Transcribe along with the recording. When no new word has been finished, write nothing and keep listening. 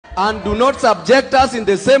and do not subject us in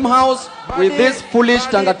the same house with these foolish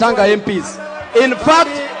Tanga Tanga MPs. In fact,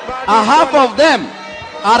 a half of them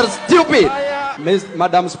are stupid.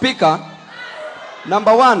 Madam Speaker,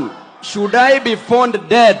 number one, should I be found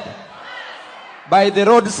dead by the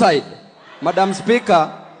roadside? Madam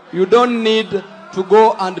Speaker, you don't need to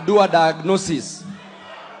go and do a diagnosis.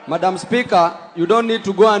 Madam Speaker, you don't need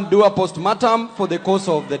to go and do a postmortem for the cause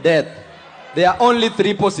of the death. There are only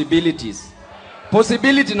three possibilities.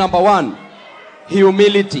 Possibility number one,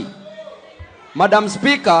 humility. Madam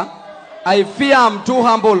Speaker, I fear I'm too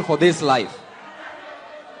humble for this life.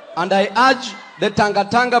 And I urge the Tanga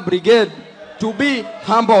Tanga Brigade to be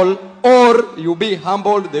humble, or you be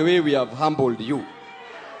humbled the way we have humbled you.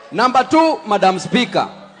 Number two, Madam Speaker,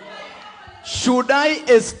 should I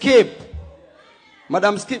escape?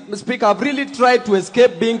 Madam Speaker, I've really tried to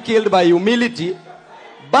escape being killed by humility,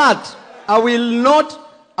 but I will not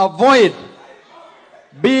avoid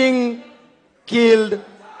being killed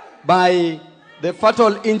by the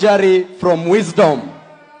fatal injury from wisdom.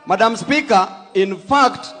 Madam Speaker, in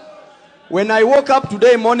fact, when I woke up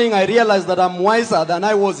today morning, I realized that I'm wiser than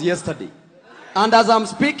I was yesterday. And as I'm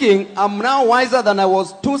speaking, I'm now wiser than I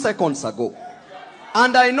was 2 seconds ago.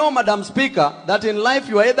 And I know, Madam Speaker, that in life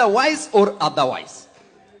you are either wise or otherwise.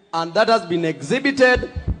 And that has been exhibited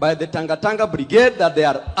by the Tanga Tanga Brigade, that they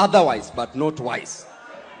are otherwise but not wise.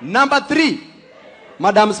 Number three,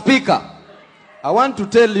 Madam Speaker, I want to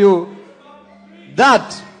tell you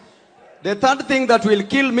that the third thing that will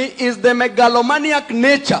kill me is the megalomaniac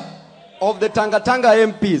nature of the Tanga Tanga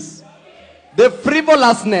MPs. The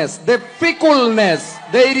frivolousness, the fickleness,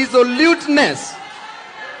 the irresoluteness,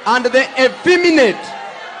 and the effeminate.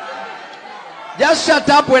 Just shut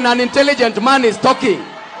up when an intelligent man is talking.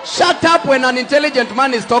 Shut up when an intelligent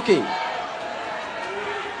man is talking.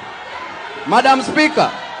 Madam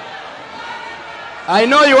Speaker, I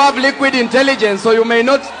know you have liquid intelligence, so you may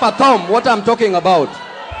not fathom what I'm talking about.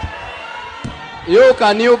 You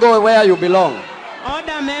go where you belong.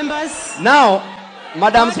 Order, members. Now,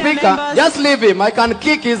 Madam Order, Speaker, members. just leave him. I can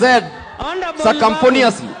kick his head Honorable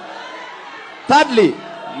circumponiously. Thirdly,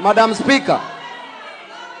 Madam Speaker,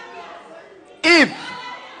 if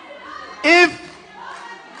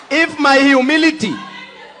my humility,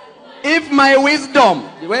 if my wisdom,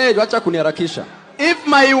 if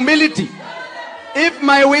my humility, if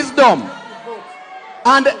my wisdom,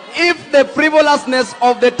 and if the frivolousness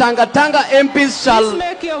of the Tanga Tanga MPs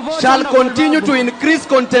shall continue to increase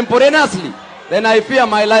contemporaneously, then I fear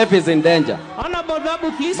my life is in danger. Honorable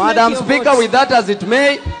Babu, please Madam make your Speaker, votes. with that as it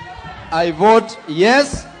may, I vote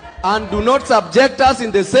yes, and do not subject us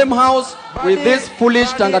in the same house with these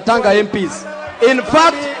foolish Tanga Tanga MPs. In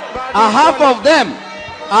fact, a half of them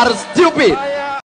are stupid.